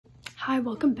Hi,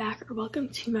 welcome back or welcome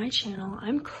to my channel.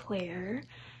 I'm Claire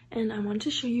and I wanted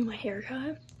to show you my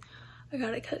haircut. I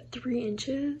got it cut 3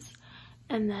 inches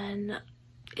and then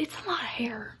it's a lot of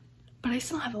hair, but I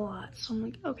still have a lot, so I'm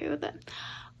like okay with it.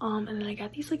 And then I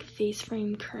got these like face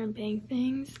frame current bang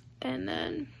things and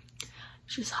then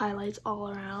just highlights all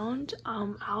around.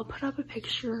 I'll put up a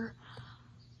picture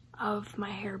of my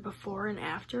hair before and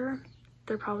after.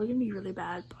 They're probably gonna be really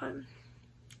bad, but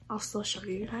I'll still show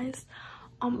you guys.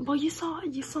 Well, you saw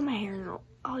my hair, and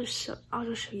I'll just show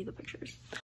you the pictures.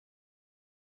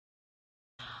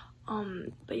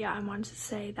 But yeah, I wanted to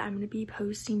say that I'm gonna be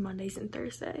posting Mondays and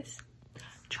Thursdays.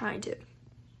 Trying to.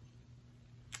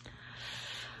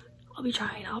 I'll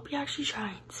be actually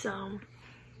trying. So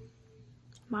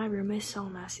my room is so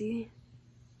messy.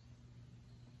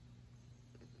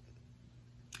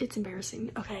 It's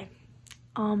embarrassing. Okay.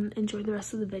 Enjoy the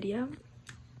rest of the video.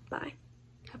 Bye.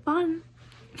 Have fun.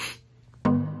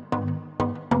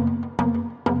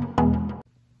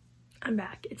 I'm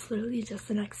back. It's literally just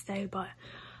the next day, but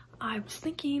I was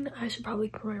thinking I should probably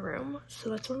clean my room, so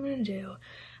that's what I'm gonna do,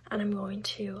 and I'm going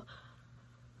to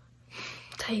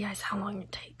tell you guys how long it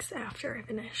takes after I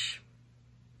finish.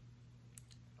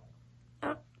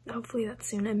 Hopefully that's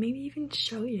soon, and maybe even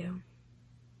show you.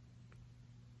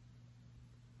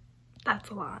 That's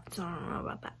a lot, so I don't know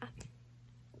about that,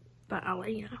 but I'll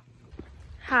let you know.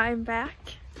 Hi, I'm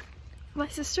back. My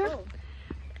sister,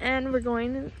 and we're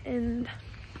going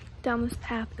down this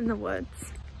path in the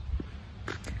woods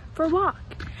for a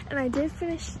walk. And I did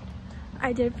finish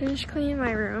cleaning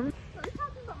my room. Are you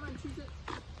talking about my Cheez-Its?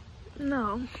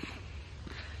 No,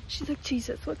 she took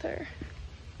Cheez-Its with her.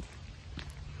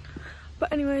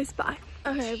 But anyways, bye.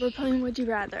 Okay, we're playing Would You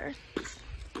Rather.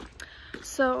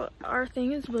 So our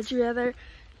thing is, would you rather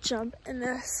jump in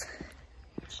this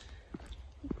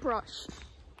Brush.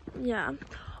 Yeah,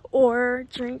 or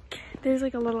drink, there's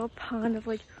like a little pond of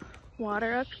like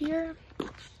water up here.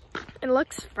 It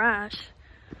looks fresh.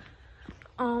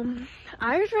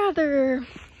 I would rather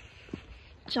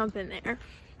jump in there.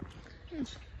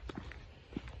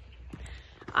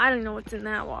 I don't know what's in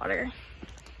that water.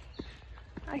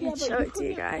 I can show it to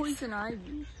you guys. Poison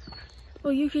ivy.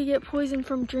 Well, you could get poisoned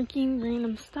from drinking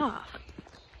random stuff.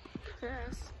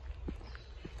 Yes.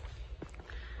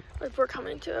 If we're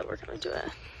coming to it, we're coming to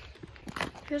it.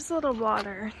 Here's a little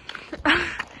water.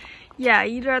 Yeah,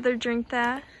 you'd rather drink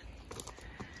that.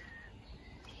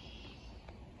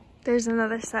 There's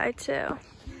another side too.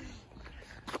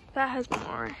 That has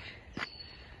more.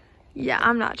 Yeah,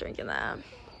 I'm not drinking that.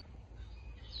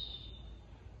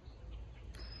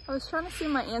 I was trying to say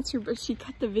my answer, but she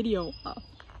cut the video off.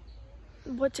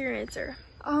 What's your answer?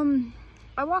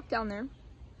 I walked down there.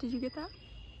 Did you get that?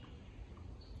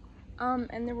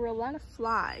 And there were a lot of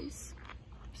flies.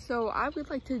 So I would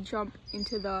like to jump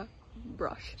into the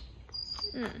brush.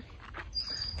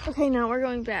 Okay, now we're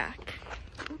going back.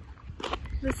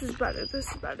 This is better, the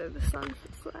sun's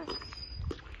this way.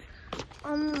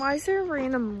 Why is there a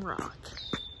random rock?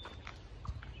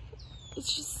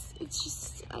 It's just,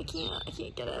 I can't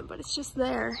get it, but it's just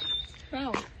there.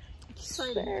 Oh, it's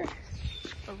just there.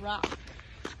 A rock.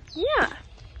 Yeah.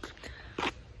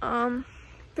 But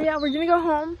yeah, we're gonna go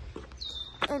home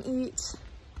and eat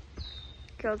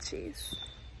grilled cheese.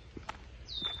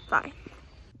 Bye.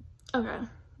 Okay,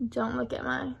 don't look at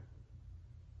my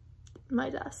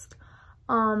desk.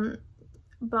 Okay,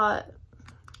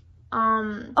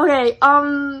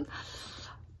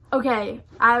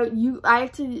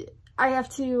 I have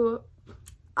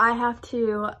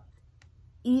to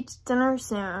eat dinner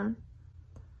soon,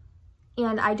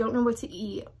 and I don't know what to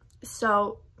eat,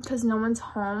 so because no one's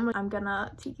home, I'm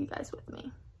gonna take you guys with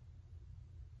me.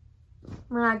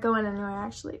 We're not going anywhere,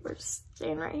 actually. We're just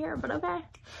staying right here, but okay.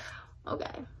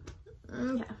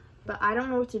 But I don't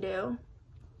know what to do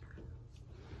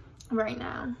right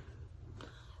now.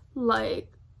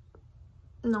 Like,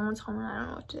 no one's home and I don't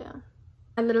know what to do.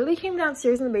 I literally came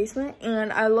downstairs in the basement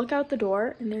and I look out the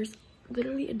door and there's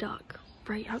literally a duck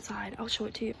right outside. I'll show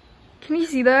it to you. Can you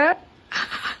see that?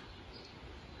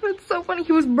 That's so funny.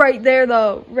 He was right there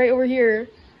though, right over here.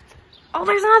 Oh,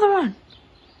 there's another one.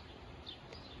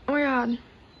 Oh my god.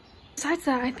 Besides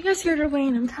that, I think I scared her away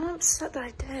and I'm kind of upset that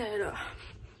I did.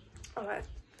 Okay.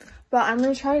 But I'm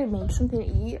gonna try to make something to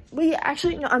eat. Wait,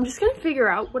 actually, no, I'm just gonna figure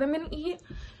out what I'm gonna eat.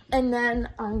 And then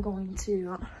I'm going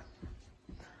to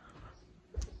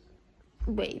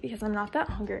wait because I'm not that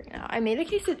hungry right now. I made a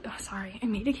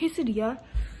quesadilla.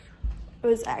 It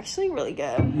was actually really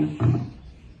good.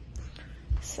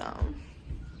 So,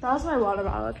 that was my water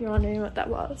bottle if you're wondering what that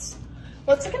was.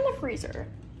 What's like in the freezer?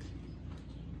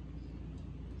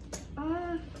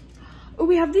 Oh,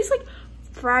 we have these like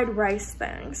fried rice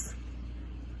things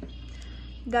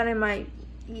that I might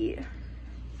eat.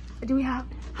 Do we have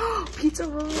pizza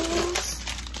rolls?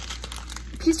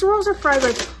 Pizza rolls or fried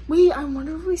rice? Wait, I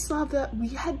wonder if we still have that. We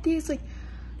had these like,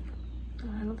 oh,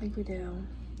 I don't think we do.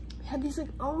 We had these like,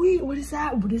 oh wait, what is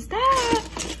that? What is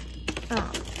that?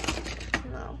 Oh,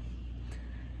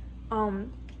 no.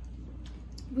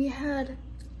 We had,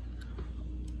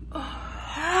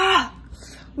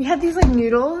 we had these like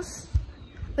noodles.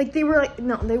 Like they were like,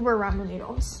 no, they were ramen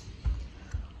noodles.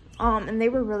 And they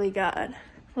were really good.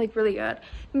 Like really good.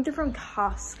 I think they're from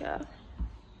Costco.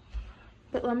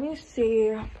 But let me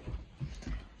see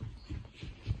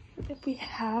if we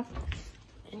have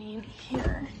any in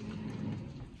here.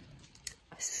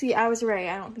 See, I was right.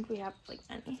 I don't think we have like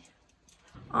any.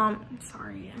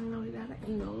 Sorry, I'm really bad at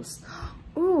angles.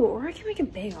 Ooh, or I can make a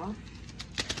bagel.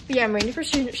 But yeah, I'm waiting for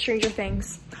Stranger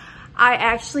Things. I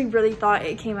actually really thought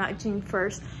it came out June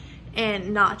 1st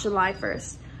and not July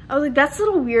 1st. I was like, that's a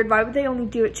little weird. Why would they only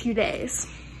do it 2 days?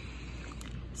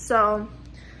 So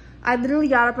I literally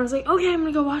got up and I was like, okay, I'm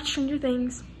gonna go watch Stranger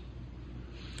Things.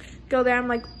 Go there, I'm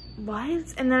like,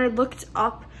 what? And then I looked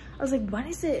up, I was like, when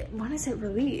is it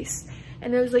released?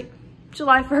 And it was like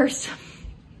July 1st.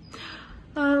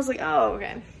 I was like, oh,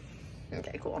 okay.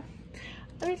 Okay, cool.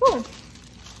 Okay, cool.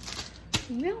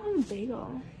 Maybe I'll have a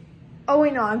bagel. Oh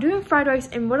wait, no, I'm doing fried rice.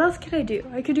 And what else could I do?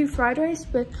 I could do fried rice,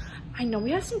 but I know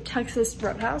we have some Texas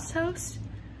Roadhouse toast.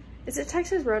 Is it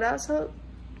Texas Roadhouse toast?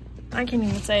 I can't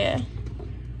even say it.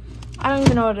 I don't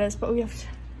even know what it is, but we have to.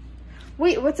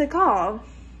 Wait, what's it called?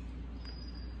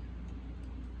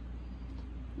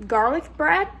 Garlic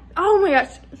bread? Oh my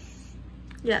gosh.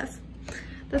 Yes,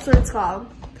 that's what it's called.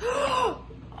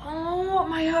 Oh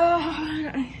my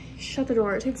god. Shut the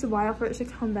door. It takes a while for it to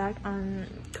come back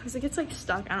because it gets like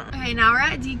stuck. I don't know. Okay, now we're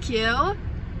at DQ.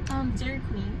 Dairy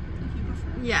Queen, if you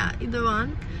prefer. Yeah, either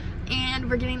one. And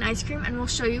we're getting ice cream and we'll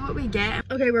show you what we get.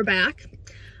 Okay, we're back.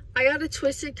 I got a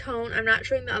twisted cone. I'm not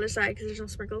showing the other side because there's no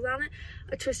sprinkles on it.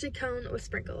 A twisted cone with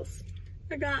sprinkles.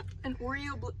 I got an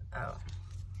Oreo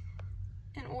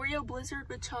Blizzard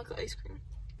with chocolate ice cream.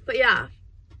 But yeah,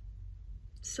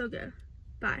 so good.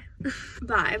 Bye.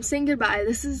 Bye. I'm saying goodbye.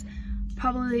 This is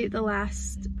probably the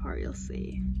last part you'll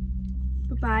see.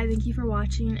 Bye. Thank you for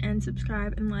watching and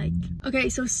subscribe and like. Okay,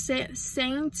 so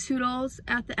saying toodles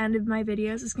at the end of my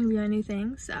videos is gonna be my new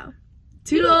thing. So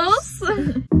toodles.